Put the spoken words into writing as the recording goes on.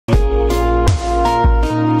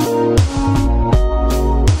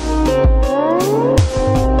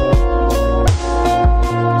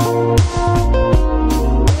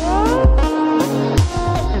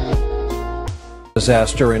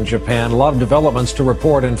disaster in Japan. A lot of developments to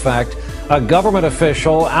report, in fact. A government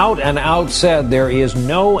official out and out said there is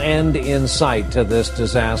no end in sight to this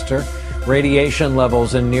disaster. Radiation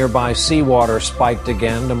levels in nearby seawater spiked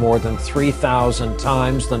again to more than 3,000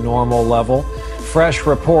 times the normal level. Fresh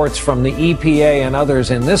reports from the EPA and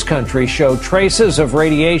others in this country show traces of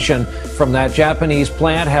radiation from that Japanese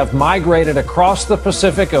plant have migrated across the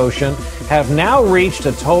Pacific Ocean, have now reached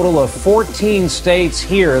a total of 14 states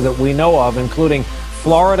here that we know of, including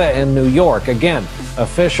Florida and New York. Again,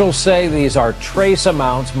 officials say these are trace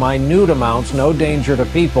amounts, minute amounts, no danger to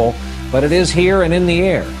people, but it is here and in the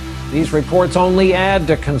air. These reports only add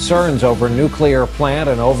to concerns over nuclear plant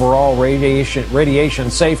and overall radiation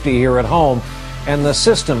safety here at home, and the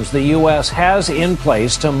systems the U.S. has in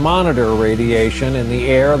place to monitor radiation in the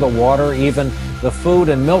air, the water, even the food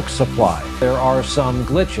and milk supply. There are some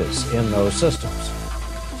glitches in those systems.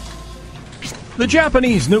 The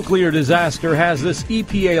Japanese nuclear disaster has this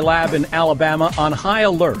EPA lab in Alabama on high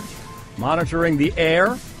alert, monitoring the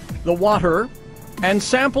air, the water, and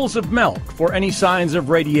samples of milk for any signs of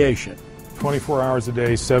radiation. 24 hours a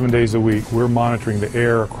day, 7 days a week, we're monitoring the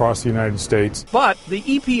air across the United States. But the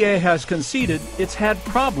EPA has conceded it's had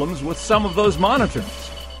problems with some of those monitors.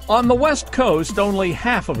 On the West Coast, only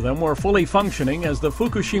half of them were fully functioning as the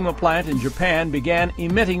Fukushima plant in Japan began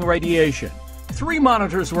emitting radiation. 3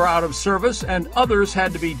 monitors were out of service and others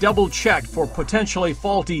had to be double-checked for potentially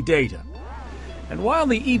faulty data. And while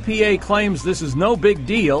the EPA claims this is no big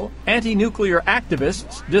deal, anti-nuclear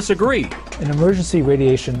activists disagree. An emergency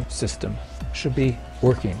radiation system should be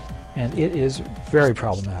working, and it is very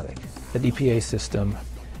problematic. The EPA system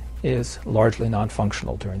is largely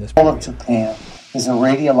non-functional during this period. All of Japan is a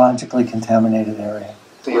radiologically contaminated area.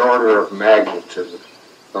 The order of magnitude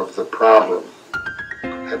of the problem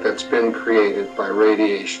that's been created by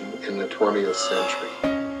radiation in the 20th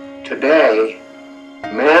century. Today,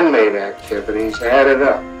 man-made activities added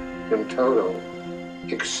up in total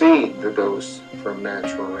exceed the dose from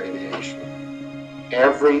natural radiation.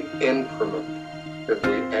 Every increment that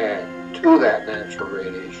we add to that natural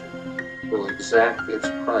radiation will exact its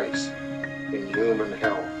price in human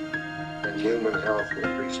health, and human health with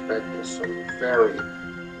respect to some very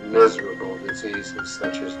miserable diseases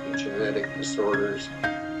such as the genetic disorders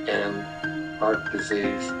and heart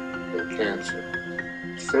disease and cancer.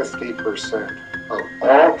 50% of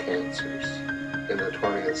all cancers in the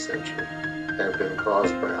 20th century have been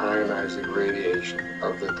caused by ionizing radiation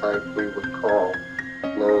of the type we would call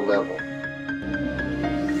low level.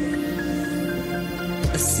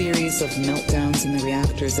 A series of meltdowns in the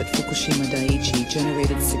reactors at Fukushima Daiichi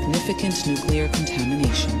generated significant nuclear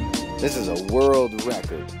contamination. This is a world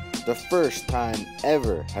record. The first time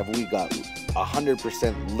ever have we got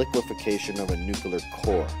 100% liquefaction of a nuclear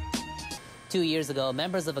core. 2 years ago,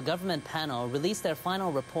 members of a government panel released their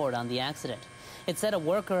final report on the accident. It said a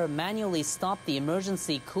worker manually stopped the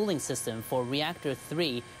emergency cooling system for Reactor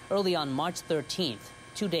 3 early on March 13th,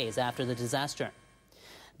 2 days after the disaster.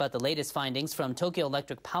 But the latest findings from Tokyo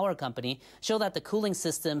Electric Power Company show that the cooling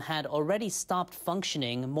system had already stopped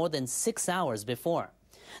functioning more than 6 hours before.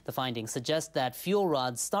 The findings suggest that fuel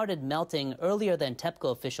rods started melting earlier than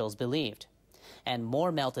TEPCO officials believed. And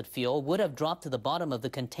more melted fuel would have dropped to the bottom of the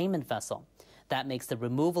containment vessel. That makes the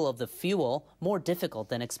removal of the fuel more difficult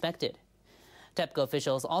than expected. TEPCO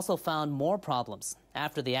officials also found more problems.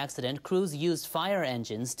 After the accident, crews used fire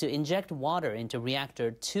engines to inject water into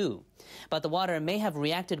Reactor 2. But the water may have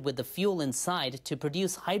reacted with the fuel inside to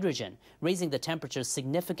produce hydrogen, raising the temperature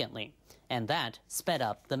significantly. And that sped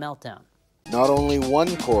up the meltdown. Not only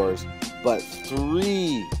 1 cores, but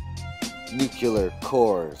 3 nuclear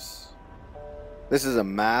cores. This is a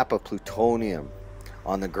map of plutonium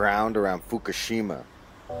on the ground around Fukushima,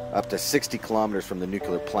 up to 60 kilometers from the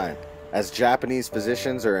nuclear plant. As Japanese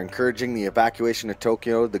physicians are encouraging the evacuation of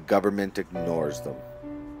Tokyo, the government ignores them.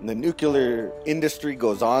 And the nuclear industry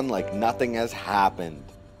goes on like nothing has happened.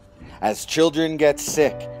 As children get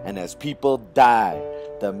sick and as people die,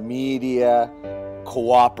 the media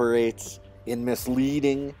cooperates in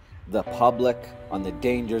misleading the public on the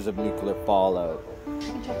dangers of nuclear fallout.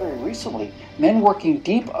 Until very recently, men working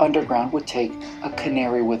deep underground would take a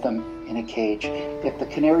canary with them in a cage. If the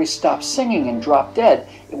canary stopped singing and dropped dead,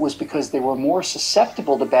 it was because they were more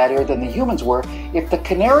susceptible to bad air than the humans were. If the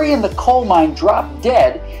canary in the coal mine dropped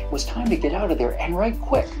dead, it was time to get out of there, and right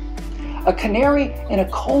quick. A canary in a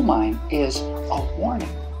coal mine is a warning.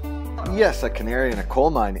 Yes, a canary in a coal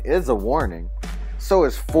mine is a warning. So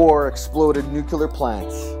is 4 exploded nuclear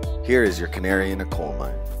plants. Here is your canary in a coal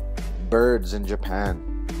mine. Birds in Japan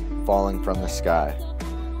falling from the sky.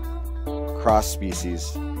 Cross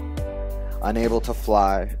species. unable to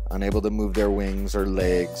fly, unable to move their wings or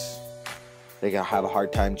legs. They have a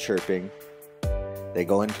hard time chirping. They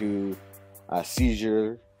go into a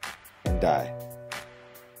seizure and die.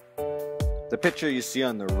 The picture you see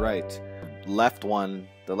on the right, left one,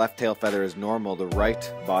 the left tail feather is normal. The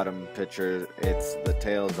right bottom picture, the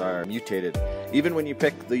tails are mutated. Even when you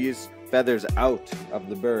pick these feathers out of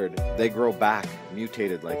the bird, they grow back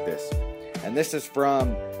mutated like this. And this is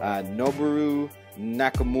from Noboru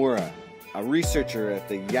Nakamura, a researcher at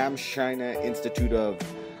the Yamashina Institute of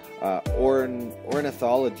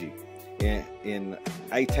Ornithology in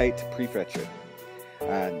Aitai Prefecture.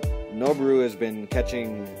 Noboru has been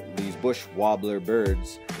catching these bush wobbler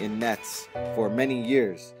birds in nets for many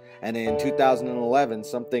years, and in 2011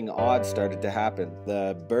 something odd started to happen.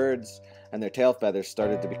 The birds and their tail feathers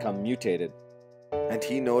started to become mutated, and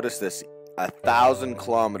he noticed this 1,000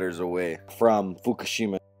 kilometers away from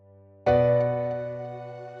Fukushima.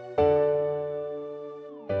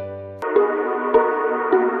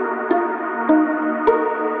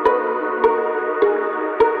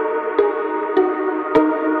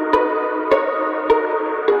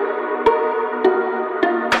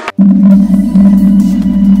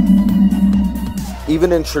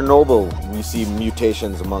 Even in Chernobyl, we see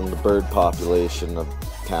mutations among the bird population of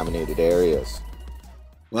contaminated areas.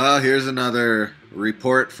 Well, here's another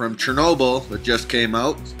report from Chernobyl that just came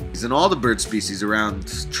out. In all the bird species around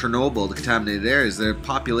Chernobyl, the contaminated areas, their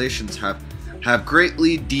populations have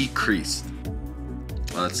greatly decreased.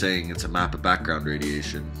 Well, it's saying it's a map of background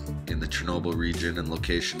radiation in the Chernobyl region and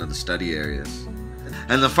location of the study areas.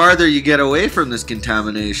 And the farther you get away from this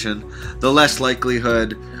contamination, the less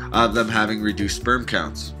likelihood of them having reduced sperm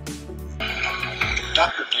counts.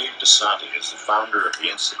 Dr. Dave DeSanti is the founder of the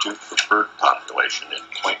Institute for Bird Population in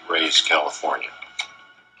Point Reyes, California.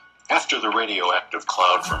 After the radioactive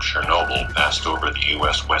cloud from Chernobyl passed over the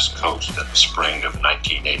U.S. West Coast in the spring of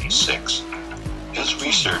 1986, his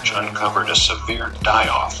research uncovered a severe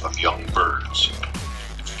die-off of young birds.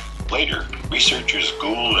 Later, researchers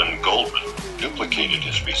Gould and Goldman duplicated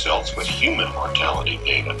his results with human mortality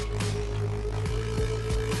data.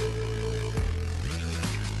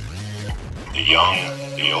 The young,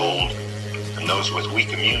 the old, and those with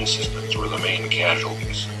weak immune systems were the main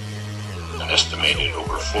casualties. An estimated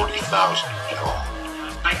over 40,000 in all.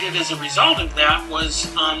 I did as a result of that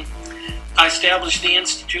was I established the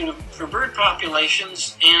Institute for Bird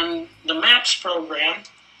Populations and the MAPS program,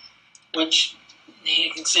 which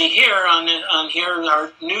you can see here on here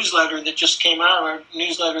our newsletter that just came out, our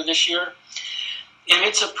newsletter this year. And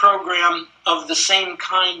it's a program of the same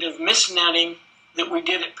kind of misnetting that we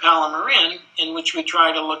did at Palomar in which we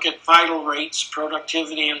try to look at vital rates,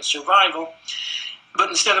 productivity, and survival. But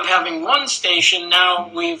instead of having one station, now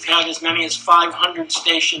we've had as many as 500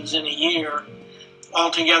 stations in a year.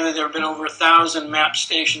 Altogether, there have been over 1,000 MAP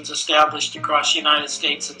stations established across the United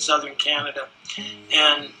States and southern Canada.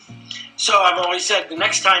 And so I've always said the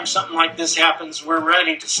next time something like this happens, we're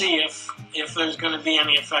ready to see if there's going to be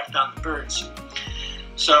any effect on the birds.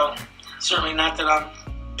 So certainly not that I'm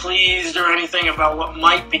pleased or anything about what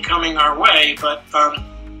might be coming our way, but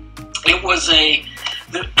it was the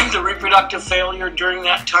reproductive failure during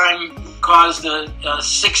that time caused a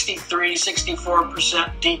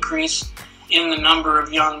 64% decrease in the number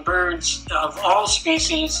of young birds of all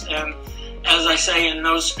species, and as I say, in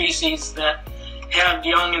those species that had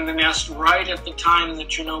young in the nest right at the time the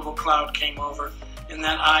Chernobyl cloud came over and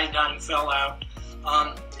that iodine fell out,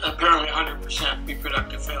 apparently 100%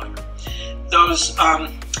 reproductive failure. Those,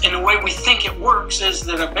 in the way we think it works is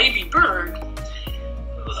that a baby bird,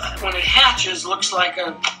 when it hatches, looks like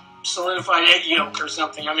a solidified egg yolk or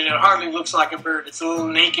something. I mean, it hardly looks like a bird. It's a little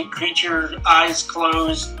naked creature, eyes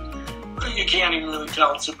closed. You can't even really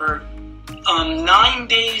tell it's a bird. 9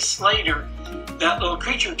 days later, that little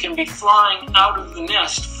creature can be flying out of the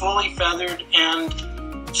nest, fully feathered and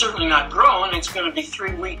certainly not grown. It's going to be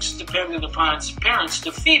 3 weeks, dependent upon its parents,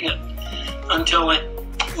 to feed it until it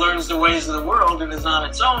learns the ways of the world and is on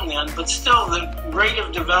its own then. But still, the rate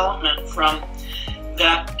of development from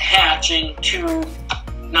that hatching to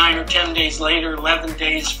 9 or 10 days later, 11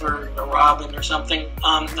 days for a robin or something,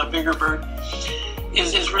 a bigger bird,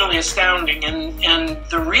 is really astounding. And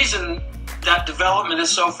the reason that development is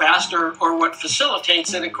so fast, or what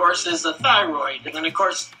facilitates it, of course, is the thyroid. And of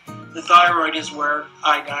course, the thyroid is where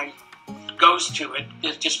iodine goes to.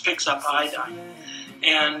 It just picks up iodine.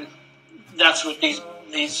 And that's what these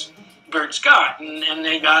birds got. And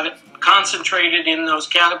they got it concentrated in those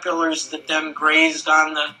caterpillars that then grazed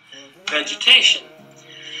on the vegetation.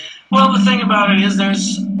 Well, the thing about it is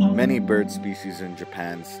there's many bird species in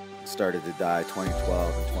Japan started to die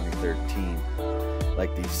 2012 and 2013,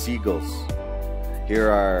 like these seagulls Here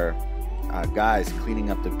are guys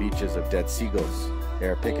cleaning up the beaches of dead seagulls.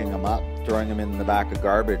 They're picking them up, throwing them in the back of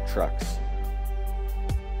garbage trucks.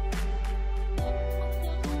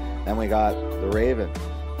 Then we got the raven.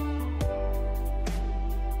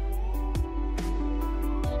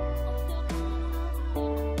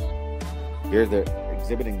 Here they're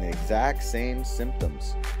exhibiting the exact same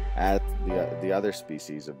symptoms as the other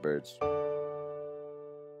species of birds.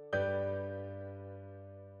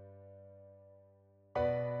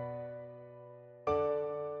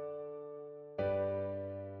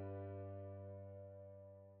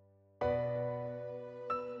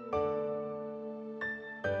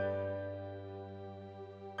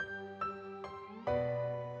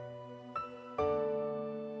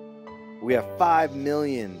 We have 5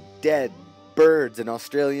 million dead birds in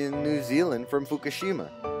Australia and New Zealand from Fukushima.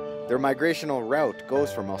 Their migrational route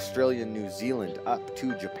goes from Australia and New Zealand up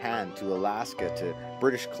to Japan, to Alaska, to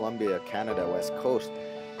British Columbia, Canada, West Coast,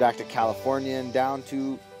 back to California and down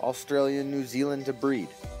to Australia and New Zealand to breed.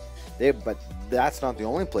 But that's not the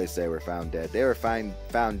only place they were found dead. They were found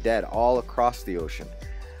dead all across the ocean,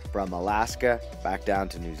 from Alaska back down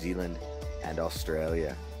to New Zealand and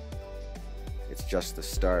Australia. It's just the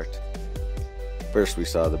start. First we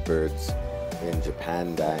saw the birds in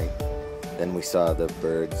Japan dying. Then we saw the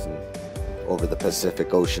birds over the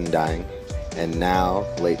Pacific Ocean dying. And now,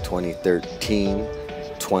 late 2013,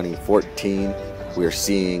 2014, we're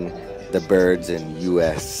seeing the birds in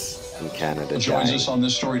US and Canada joins dying. us on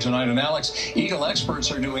this story tonight. And Alex, eagle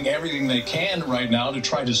experts are doing everything they can right now to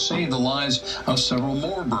try to save the lives of several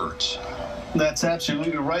more birds. That's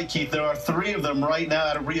absolutely right, Keith. There are 3 of them right now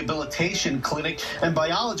at a rehabilitation clinic, and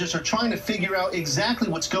biologists are trying to figure out exactly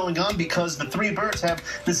what's going on because the 3 birds have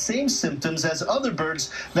the same symptoms as other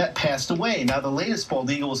birds that passed away. Now, the latest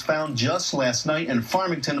bald eagle was found just last night in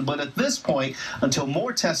Farmington, but at this point, until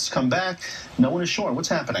more tests come back, no one is sure what's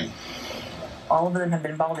happening. All of them have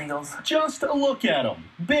been bald eagles. Just look at them.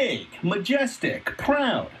 Big, majestic,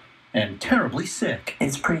 proud, and terribly sick.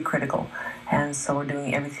 It's pretty critical. And so we're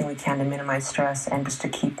doing everything we can to minimize stress and just to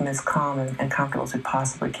keep them as calm and comfortable as we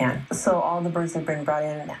possibly can. So all the birds that have been brought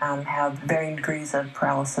in have varying degrees of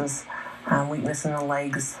paralysis, weakness in the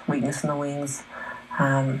legs, weakness in the wings,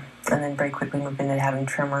 and then very quickly move into having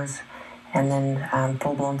tremors, and then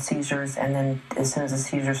full-blown seizures, and then as soon as the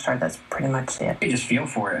seizures start, that's pretty much it. You just feel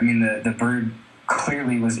for it. I mean, the bird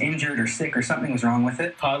clearly was injured or sick or something was wrong with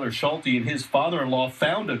it. Tyler Schulte and his father-in-law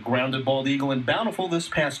found a grounded bald eagle in Bountiful this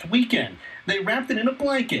past weekend. They wrapped it in a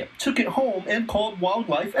blanket, took it home, and called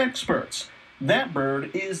wildlife experts. That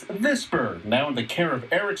bird is this bird, now in the care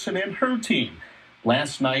of Erickson and her team.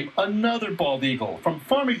 Last night, another bald eagle from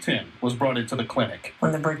Farmington was brought into the clinic.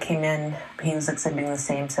 When the bird came in, he was exhibiting the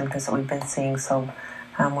same symptoms that we've been seeing, so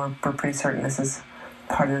we're pretty certain this is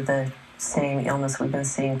part of the same illness we've been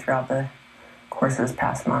seeing throughout the course of this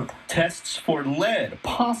past month. Tests for lead,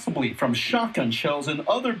 possibly from shotgun shells and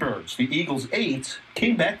other birds the eagles ate,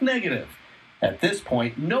 came back negative. At this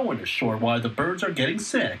point, no one is sure why the birds are getting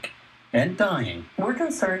sick and dying. We're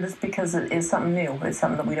concerned just because it is something new. It's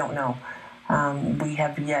something that we don't know. We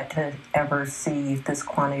have yet to ever see this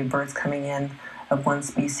quantity of birds coming in of one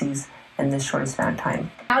species in this short span of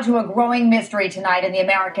time. Now to a growing mystery tonight in the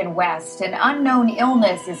American West. An unknown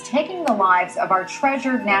illness is taking the lives of our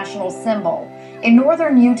treasured national symbol. In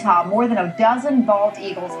northern Utah, more than a dozen bald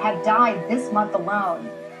eagles have died this month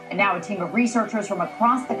alone. And now a team of researchers from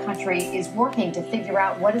across the country is working to figure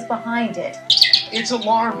out what is behind it. It's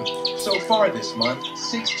alarming. So far this month,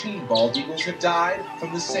 16 bald eagles have died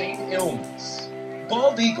from the same illness.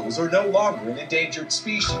 Bald eagles are no longer an endangered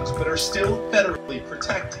species, but are still federally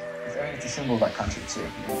protected. It's a symbol of our country, too.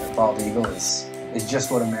 The bald eagle is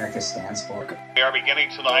just what America stands for. We are beginning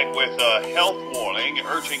tonight with a health warning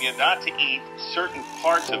urging you not to eat certain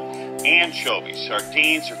parts of anchovies,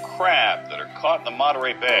 sardines, or crab that are caught in the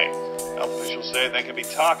Monterey Bay. Health officials say they can be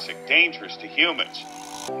toxic, dangerous to humans.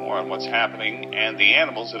 More on what's happening and the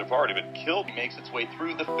animals that have already been killed. It makes its way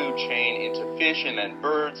through the food chain into fish and then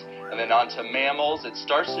birds and then onto mammals. It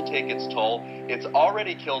starts to take its toll. It's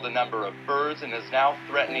already killed a number of birds and is now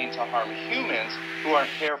threatening to harm humans who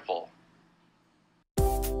aren't careful.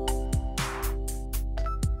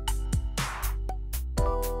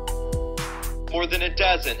 More than a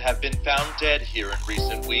dozen have been found dead here in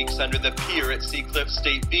recent weeks under the pier at Seacliff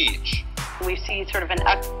State Beach. We see sort of an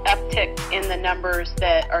uptick in the numbers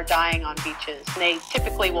that are dying on beaches. They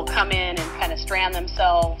typically will come in and kind of strand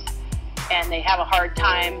themselves, and they have a hard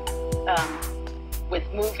time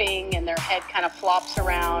with moving, and their head kind of flops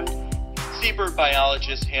around. Seabird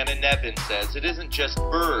biologist Hannah Nevin says it isn't just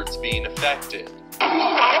birds being affected.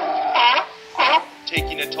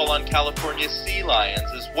 taking a toll on California's sea lions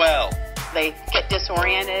as well. They get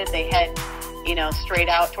disoriented, they head, straight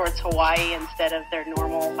out towards Hawaii instead of their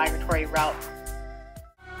normal migratory route.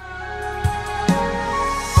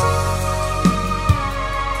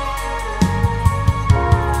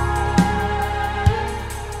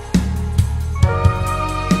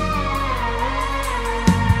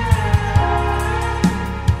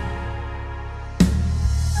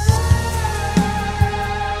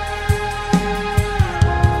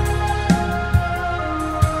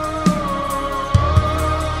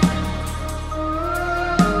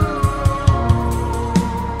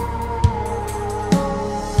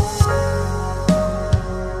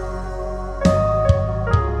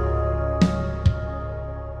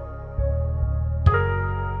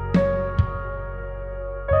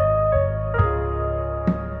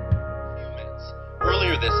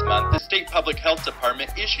 The State Public Health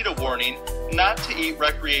Department issued a warning not to eat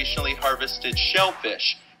recreationally harvested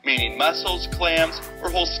shellfish, meaning mussels, clams, or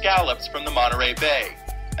whole scallops from the Monterey Bay.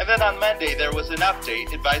 And then on Monday, there was an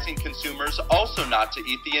update advising consumers also not to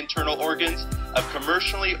eat the internal organs of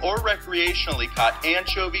commercially or recreationally caught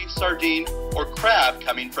anchovy, sardine, or crab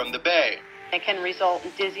coming from the bay. It can result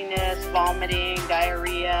in dizziness, vomiting,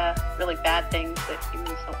 diarrhea, really bad things that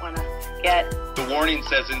humans don't want to get. The warning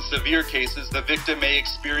says in severe cases, the victim may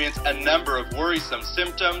experience a number of worrisome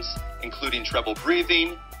symptoms, including trouble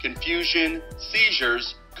breathing, confusion,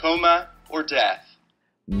 seizures, coma, or death.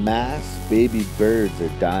 Mass baby birds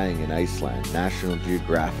are dying in Iceland, National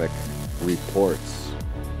Geographic reports.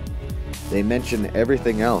 They mention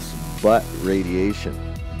everything else but radiation,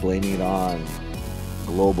 blaming it on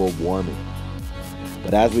global warming.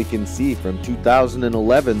 But as we can see, from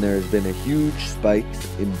 2011, there has been a huge spike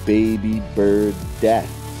in baby bird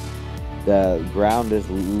deaths. The ground is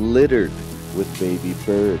littered with baby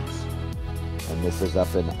birds. And this is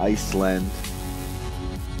up in Iceland,